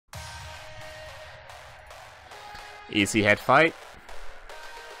Easy head fight.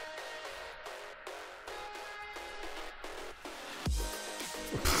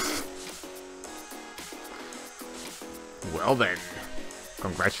 Well then,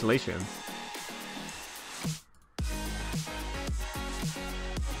 congratulations.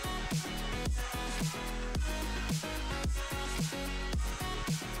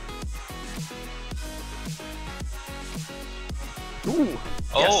 Ooh.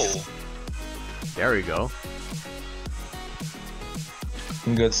 Oh. Yes. There we go.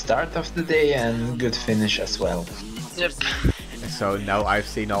 Good start of the day and good finish as well. Yep. So now I've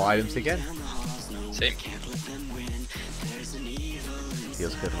seen all items again. Same.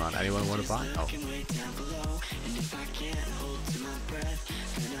 Feels good, man. Anyone want to buy? Oh.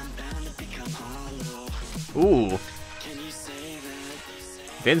 Ooh.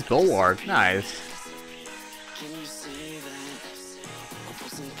 Vince Bulwark. Nice.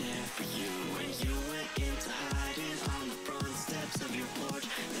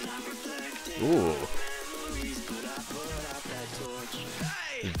 Ooh.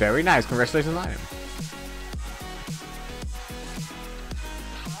 Very nice. Congratulations on him.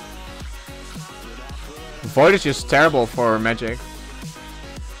 Void is just terrible for magic.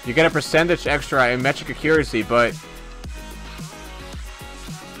 You get a percentage extra in magic accuracy, but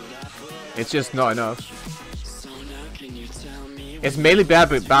it's just not enough. It's mainly bad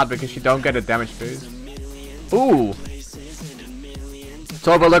because you don't get a damage boost. Ooh!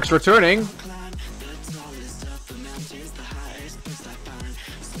 Thoboying's returning.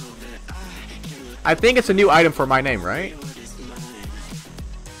 I think it's a new item for my name, right?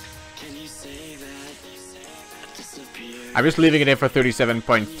 I'm just leaving it in for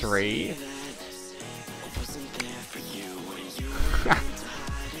 37.3.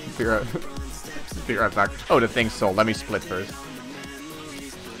 Be right back. Oh, the thing's sold. Let me split first.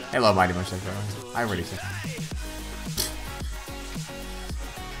 Hello, Mighty Much. I already said.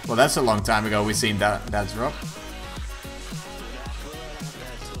 Well, that's a long time ago we seen that drop.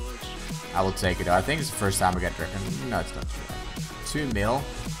 I will take it. I think it's the first time I get Dragon. No, it's not true. 2 mil.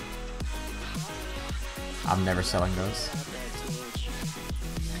 I'm never selling those.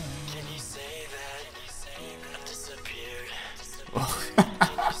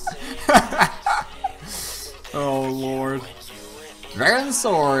 Oh lord. Dragon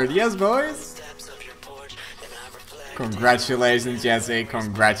Sword, yes boys! Congratulations Jesse,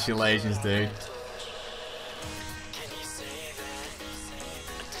 congratulations dude.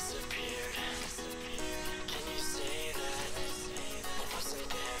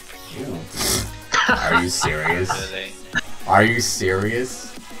 Are you serious? Really? Are you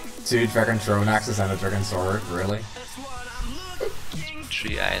serious? 2 Dragon Throne Axes and a Dragon Sword, really?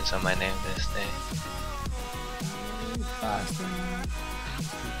 3 irons on my name this day.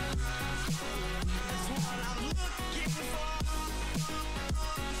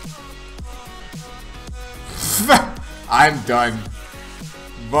 I'm done.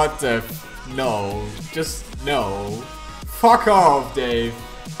 What the no. Just no. Fuck off, Dave.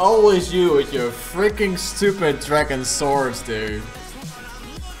 Always you with your freaking stupid dragon swords, dude.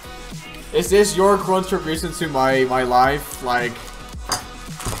 Is this your contribution to my life? Like,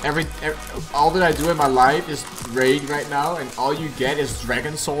 all that I do in my life is raid right now, and all you get is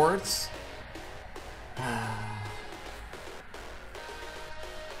dragon swords?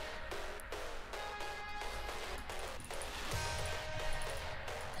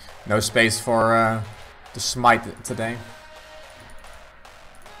 No space for the smite today.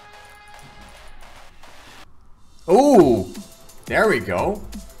 Ooh, there we go.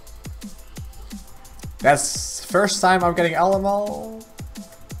 That's first time I'm getting Alamo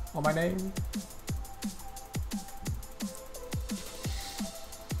on my name.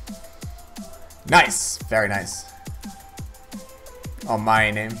 Nice, very nice. On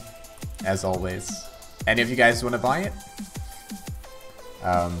my name, as always. Any of you guys want to buy it?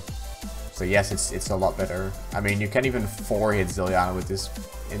 So yes, it's a lot better. I mean, you can even 4-hit Zilliana with this.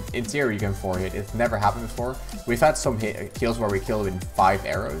 In theory, you can 4-hit. It's never happened before. We've had some kills where we kill in 5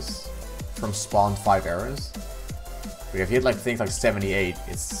 arrows. From spawn 5 arrows. But if you hit like things like 78,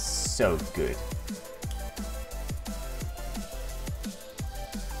 it's so good.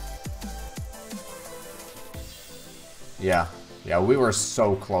 Yeah, we were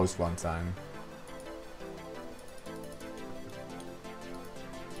so close one time.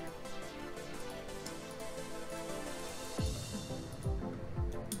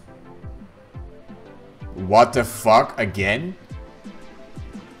 What the fuck? Again?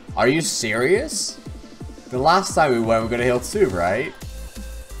 Are you serious? The last time we went, we're gonna heal 2, right?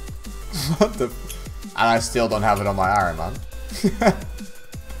 What the? And I still don't have it on my iron, man.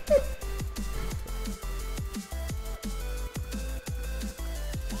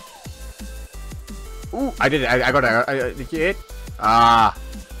 I did it. I got it. Did you hit? Ah.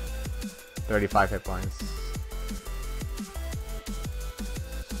 35 hit points.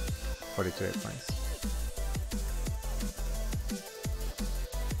 42 hit points.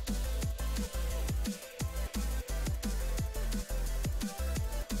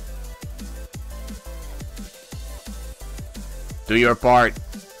 Do your part.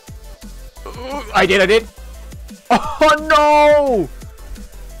 I did. Oh no!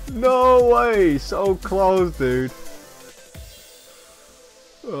 No way! So close, dude.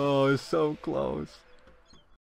 Oh, it's so close.